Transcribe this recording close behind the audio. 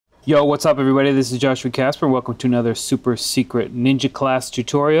Yo, what's up everybody? This is Joshua Casper. Welcome to another super secret ninja class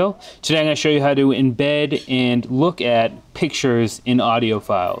tutorial. Today I'm going to show you how to embed and look at pictures in audio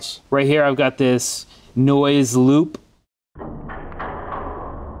files. Right here I've got this noise loop.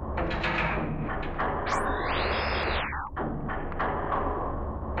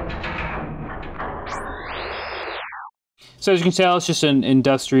 So as you can tell, it's just an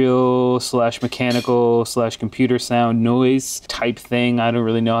industrial / mechanical / computer sound noise type thing. I don't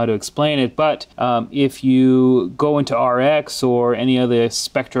really know how to explain it, but if you go into RX or any of the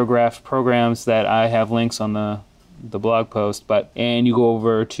spectrograph programs that I have links on the blog post, and you go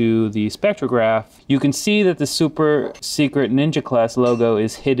over to the spectrograph, you can see that the super secret ninja class logo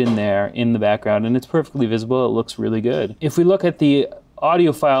is hidden there in the background, and it's perfectly visible. It looks really good. If we look at the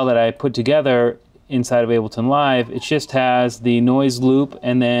audio file that I put together inside of Ableton Live, it just has the noise loop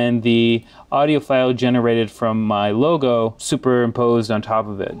and then the audio file generated from my logo superimposed on top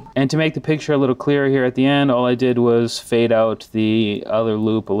of it. And to make the picture a little clearer here at the end, all I did was fade out the other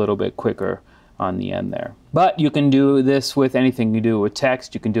loop a little bit quicker on the end there. But you can do this with anything. You do it with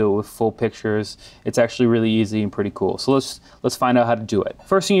text, you can do it with full pictures. It's actually really easy and pretty cool. So let's find out how to do it.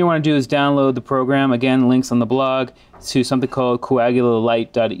 First thing you want to do is download the program. Again, links on the blog to something called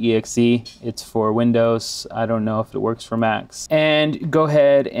coagulalight.exe. It's for Windows. I don't know if it works for Macs. And go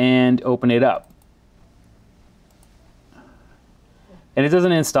ahead and open it up. And it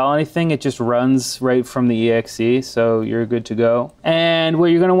doesn't install anything, it just runs right from the exe, so you're good to go. And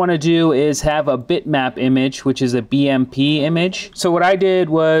what you're gonna wanna do is have a bitmap image, which is a BMP image. So what I did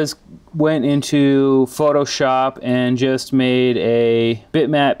was went into Photoshop and just made a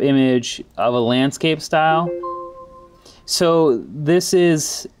bitmap image of a landscape style. So this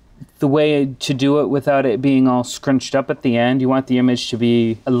is the way to do it without it being all scrunched up at the end. You want the image to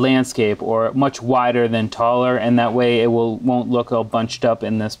be a landscape or much wider than taller, and that way it won't look all bunched up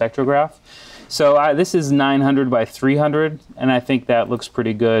in the spectrograph. So this is 900 by 300, and I think that looks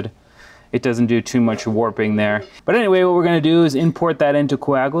pretty good. It doesn't do too much warping there. But anyway, what we're gonna do is import that into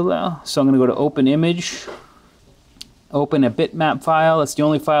Coagula. So I'm gonna go to Open Image, open a bitmap file. That's the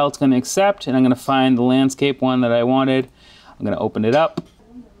only file it's gonna accept, and I'm gonna find the landscape one that I wanted. I'm gonna open it up.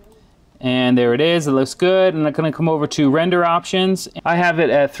 And there it is, it looks good. And I'm gonna come over to render options. I have it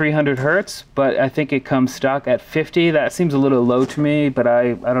at 300 Hertz, but I think it comes stock at 50. That seems a little low to me, but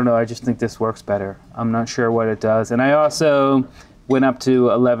I don't know, I just think this works better. I'm not sure what it does. And I also went up to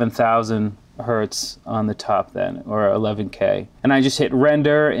 11,000 Hertz on the top then, or 11K. And I just hit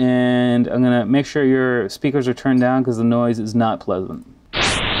render, and I'm gonna make sure your speakers are turned down because the noise is not pleasant.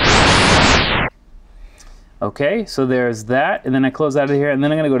 Okay, so there's that, and then I close out of here, and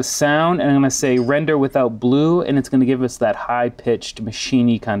then I'm gonna go to sound, and I'm gonna say render without blue, and it's gonna give us that high-pitched,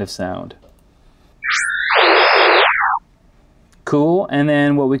 machine-y kind of sound. Cool, and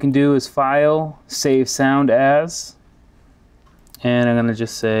then what we can do is file, save sound as, and I'm gonna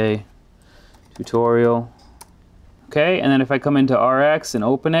just say tutorial. Okay, and then if I come into RX and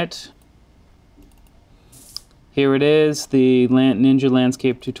open it, here it is, the Ninja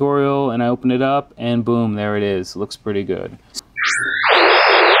Landscape tutorial, and I open it up, and boom, there it is. It looks pretty good.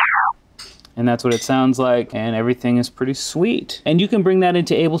 And that's what it sounds like, and everything is pretty sweet. And you can bring that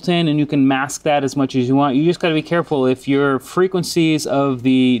into Ableton, and you can mask that as much as you want. You just gotta be careful. If your frequencies of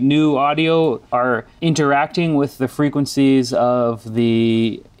the new audio are interacting with the frequencies of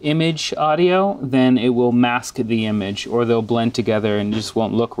the image audio, then it will mask the image, or they'll blend together and just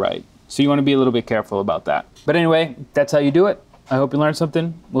won't look right. So you want to be a little bit careful about that. But anyway, that's how you do it. I hope you learned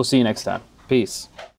something. We'll see you next time. Peace.